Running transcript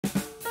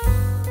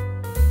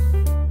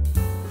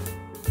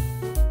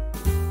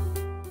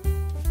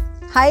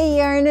Hi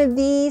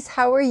Yarnavies,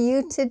 how are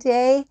you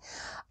today?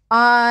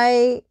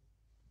 I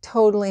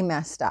totally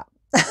messed up.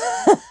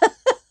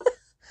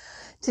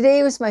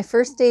 Today was my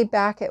first day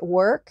back at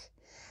work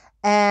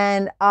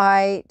and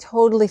I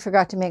totally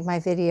forgot to make my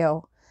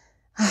video.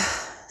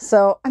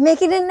 So I'm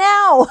making it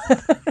now.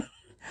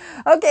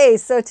 Okay,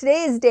 so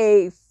today is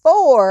day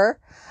 4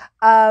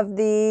 of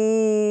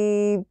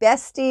the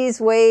Besties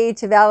way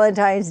to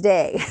Valentine's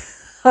Day.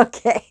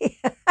 Okay.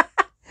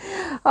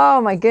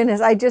 Oh my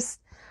goodness,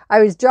 I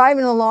was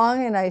driving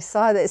along and I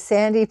saw that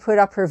Sandy put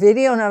up her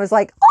video and I was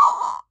like,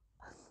 oh!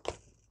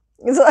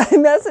 So I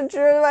messaged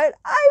her and went,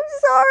 I'm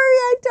sorry,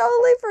 I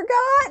totally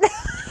forgot.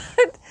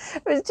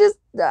 It was just,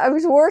 I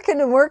was working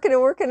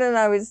and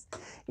I was,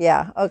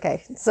 yeah,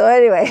 okay. So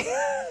anyway,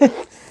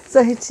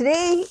 so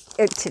today,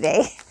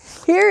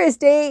 here is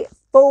day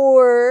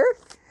 4.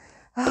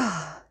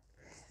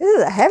 This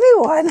is a heavy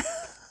one.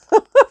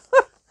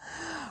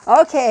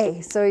 Okay,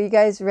 so you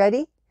guys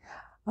ready?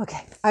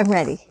 Okay, I'm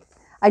ready.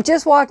 I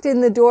just walked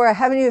in the door. I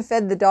haven't even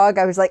fed the dog.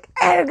 I was like,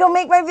 I gotta go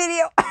make my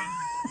video.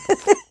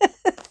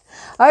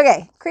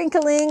 Okay,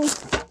 crinkling.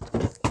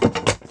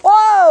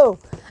 Whoa!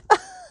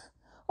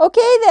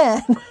 Okay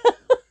then.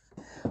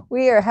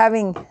 We are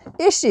having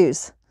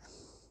issues.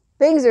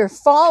 Things are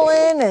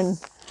falling and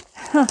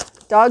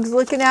dog's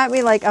looking at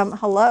me like,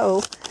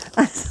 hello.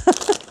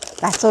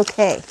 That's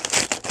okay.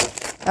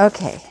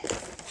 Okay.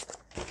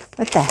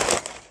 What the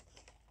heck?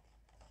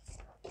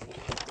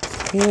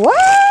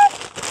 What?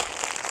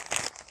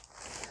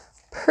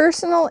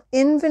 Personal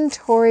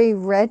inventory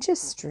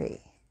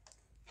registry.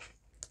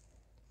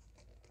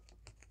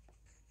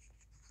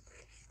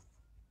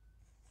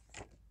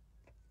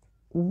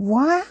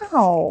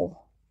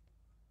 Wow.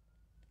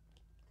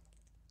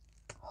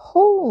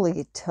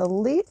 Holy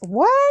Toledo.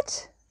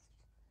 What?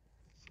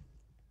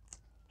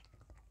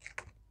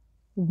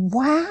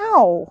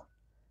 Wow.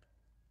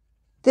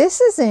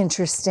 This is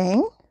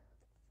interesting.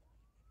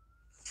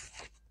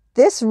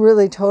 This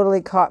really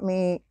totally caught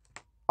me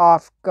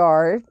off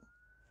guard.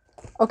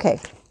 Okay.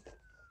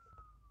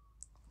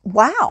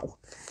 Wow.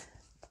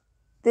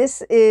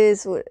 This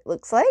is what it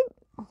looks like.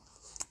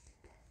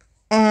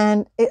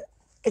 And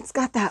it's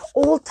got that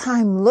old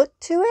time look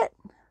to it.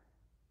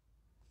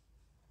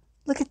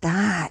 Look at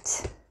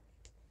that.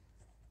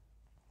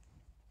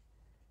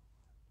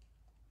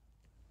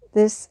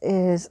 This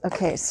is,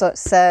 okay, so it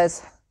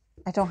says,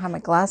 I don't have my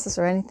glasses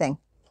or anything.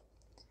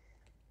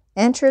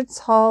 Entrance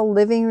hall,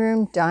 living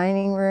room,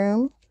 dining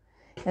room.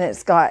 And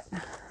it's got,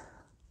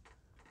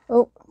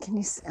 oh, can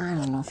you see? I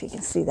don't know if you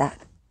can see that.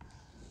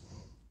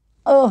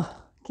 Oh,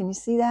 can you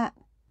see that?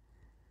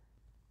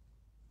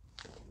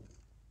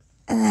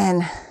 And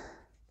then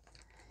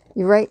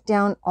you write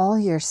down all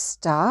your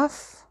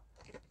stuff.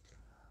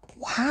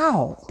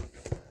 Wow.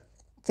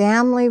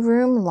 Family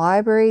room,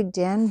 library,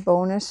 den,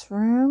 bonus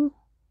room,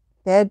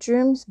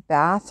 bedrooms,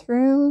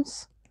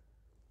 bathrooms.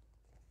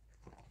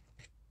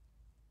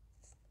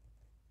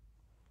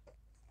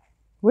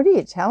 What are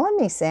you telling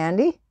me,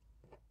 Sandy?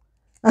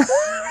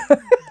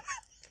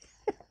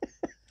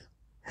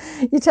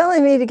 You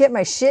telling me to get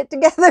my shit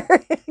together,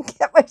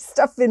 get my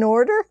stuff in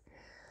order?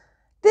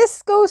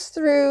 This goes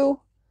through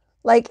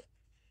like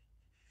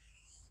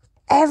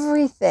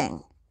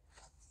everything.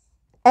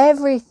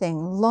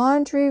 Everything.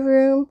 Laundry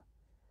room,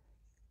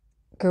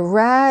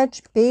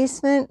 garage,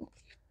 basement,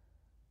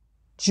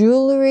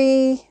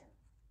 jewelry,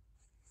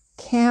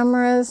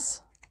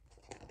 cameras.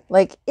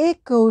 Like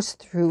it goes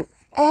through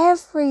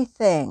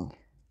everything.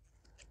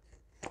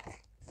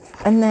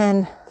 And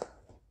then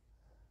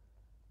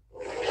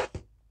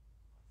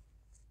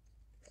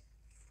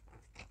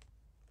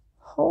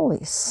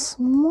holy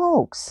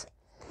smokes.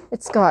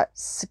 It's got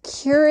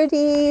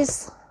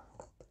securities,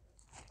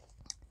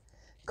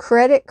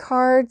 credit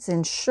cards,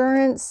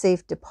 insurance,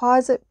 safe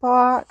deposit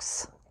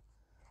box,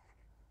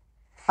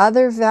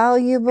 other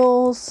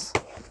valuables,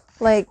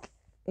 like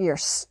your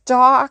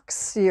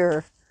stocks,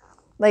 your,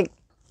 like,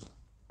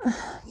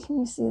 can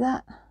you see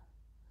that?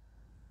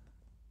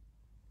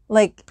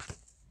 Like,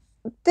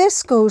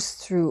 this goes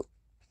through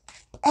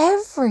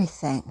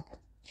everything.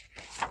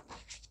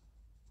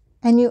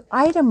 And you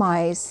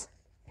itemize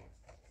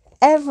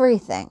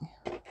everything.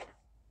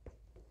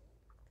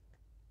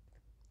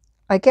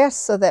 I guess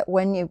so that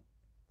when you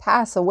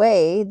pass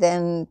away,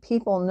 then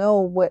people know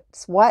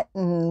what's what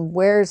and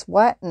where's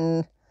what.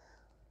 And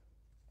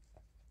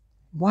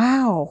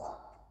wow.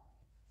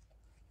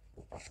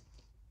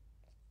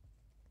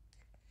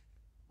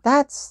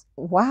 That's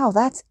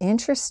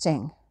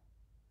interesting.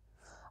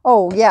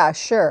 Oh, yeah,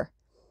 sure.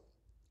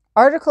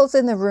 Articles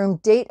in the room,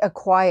 date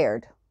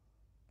acquired.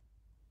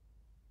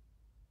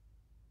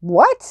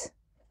 What?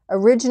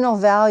 Original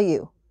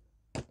value.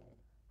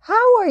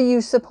 How are you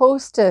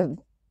supposed to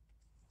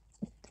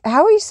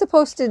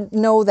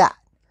know that?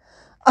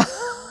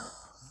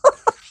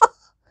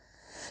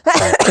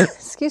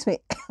 Excuse me.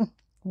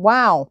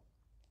 Wow.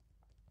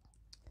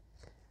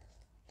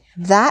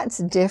 That's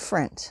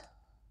different.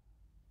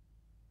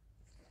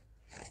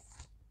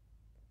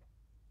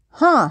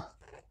 Huh.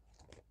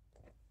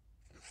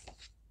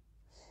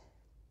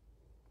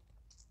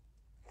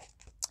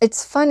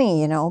 it's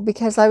funny, you know,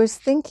 because I was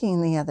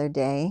thinking the other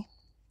day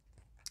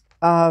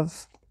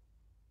of,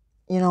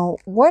 you know,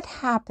 what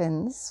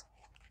happens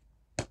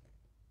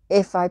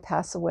if I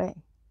pass away?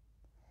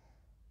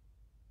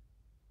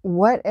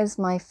 What is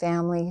my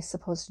family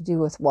supposed to do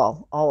with,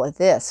 well, all of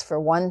this for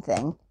one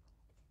thing?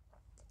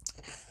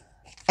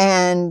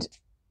 And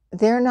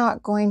they're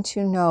not going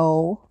to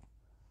know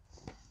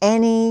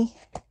any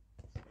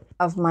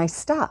of my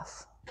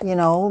stuff, you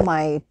know,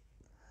 my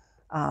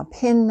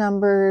PIN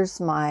numbers,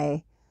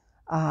 my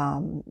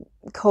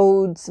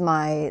codes,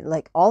 my,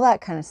 like, all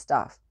that kind of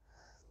stuff.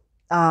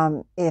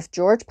 If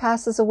George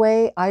passes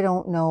away, I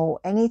don't know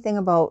anything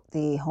about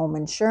the home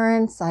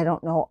insurance. I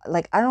don't know,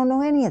 like, I don't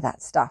know any of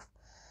that stuff.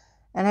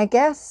 And I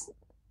guess,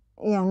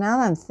 you know, now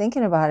that I'm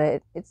thinking about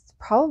it, it's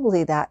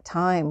probably that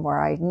time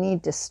where I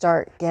need to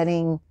start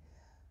getting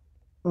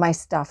my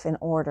stuff in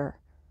order.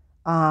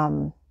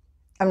 I'm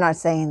not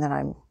saying that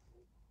I'm,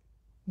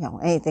 you know,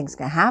 anything's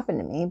going to happen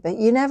to me, but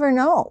you never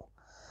know.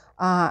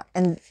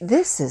 And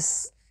this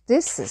is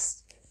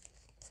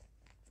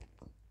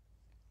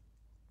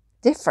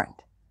different.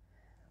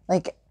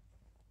 Like,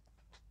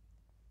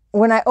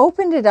 when I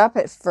opened it up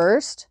at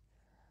first,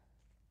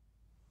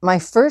 my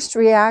first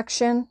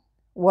reaction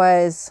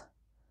was,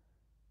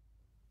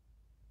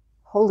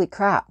 holy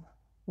crap,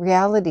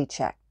 reality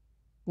check.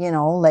 You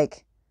know,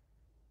 like,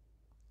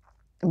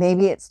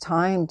 maybe it's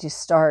time to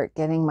start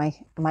getting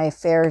my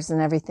affairs and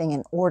everything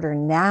in order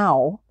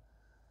now,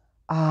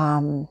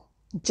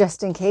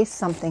 just in case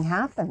something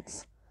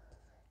happens.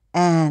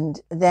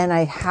 And then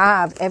I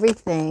have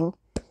everything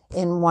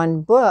in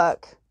one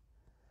book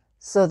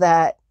so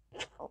that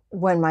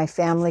when my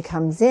family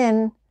comes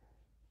in,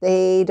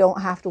 they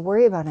don't have to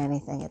worry about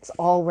anything. It's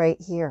all right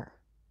here.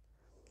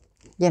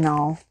 You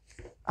know,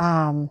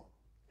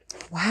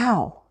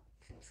 wow,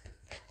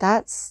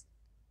 that's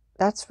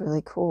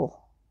really cool.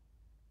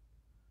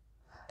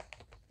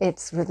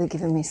 It's really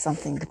given me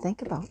something to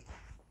think about.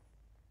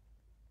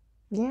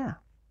 Yeah.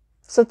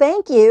 So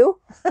thank you.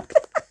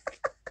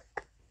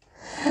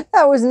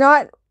 That was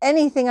not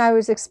anything I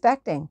was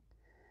expecting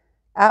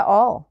at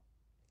all.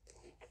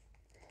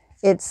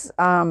 It's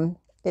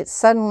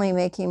suddenly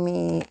making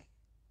me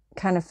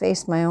kind of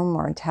face my own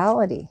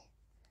mortality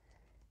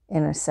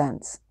in a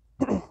sense,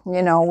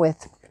 you know,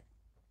 with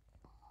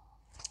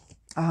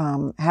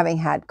having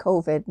had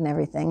COVID and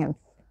everything, and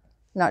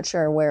not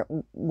sure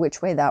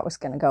which way that was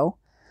going to go.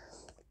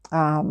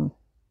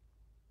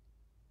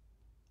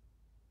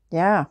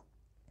 Yeah,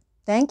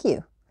 thank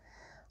you.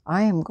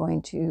 I am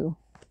going to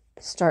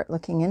start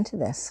looking into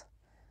this.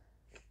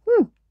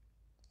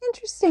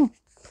 Interesting.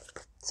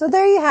 So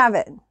there you have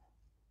it.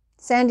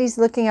 Sandy's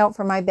looking out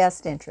for my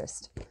best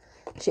interest.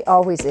 She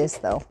always is,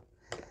 though.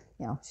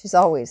 You know, she's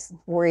always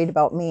worried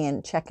about me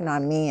and checking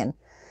on me, and,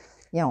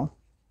 you know,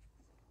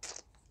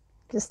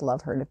 just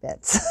love her to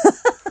bits.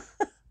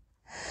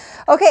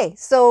 Okay,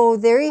 so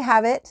there you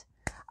have it.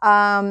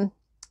 I'm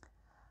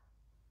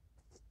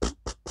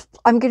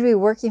going to be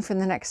working for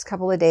the next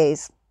couple of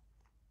days.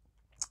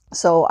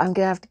 So I'm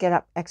going to have to get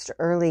up extra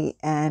early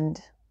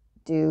and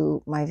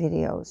do my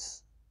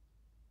videos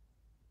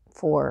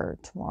for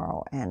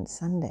tomorrow and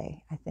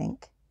Sunday, I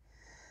think.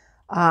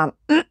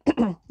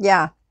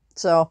 Yeah,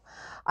 so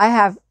I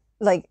have,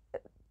 like,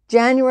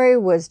 January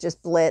was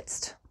just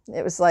blitzed.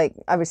 It was like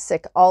I was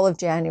sick all of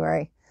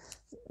January.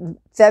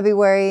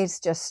 February's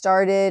just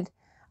started.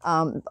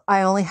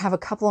 I only have a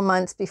couple of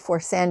months before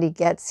Sandy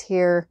gets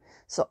here.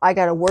 So I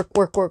got to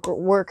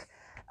work,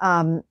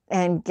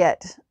 and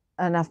get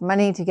enough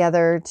money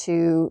together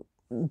to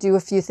do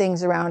a few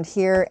things around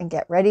here and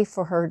get ready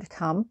for her to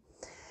come.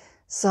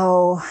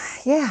 So,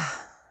 yeah,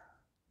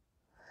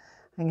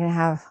 I'm going to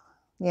have,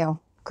 you know,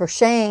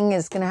 crocheting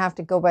is going to have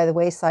to go by the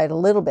wayside a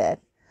little bit.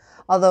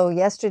 Although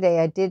yesterday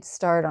I did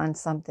start on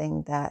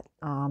something that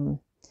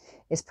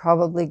is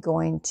probably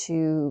going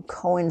to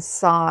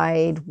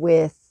coincide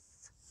with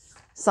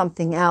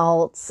something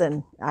else.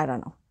 And I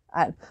don't know.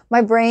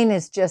 My brain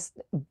is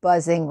just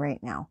buzzing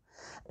right now.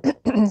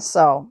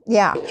 So,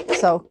 yeah.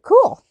 So,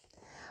 cool.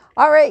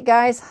 All right,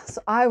 guys.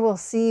 So I will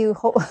see you.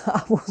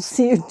 I will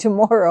see you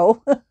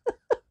tomorrow.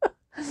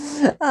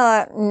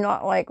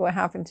 Not like what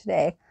happened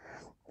today.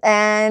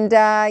 And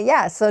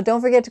yeah, so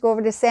don't forget to go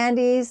over to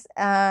Sandy's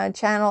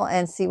channel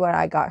and see what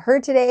I got her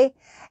today.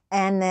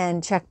 And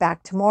then check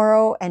back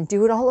tomorrow and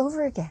do it all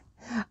over again.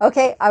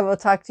 Okay, I will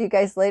talk to you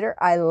guys later.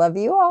 I love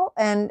you all,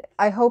 and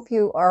I hope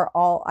you are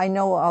all, I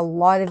know a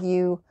lot of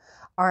you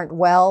aren't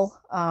well.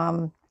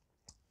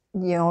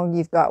 You know,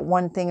 you've got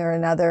one thing or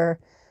another,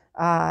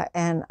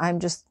 and I'm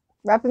just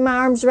wrapping my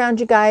arms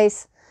around you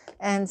guys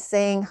and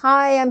saying,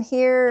 hi, I'm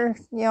here.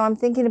 You know, I'm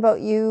thinking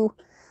about you.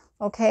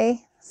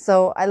 Okay,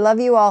 so I love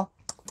you all.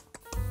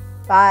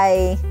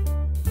 Bye.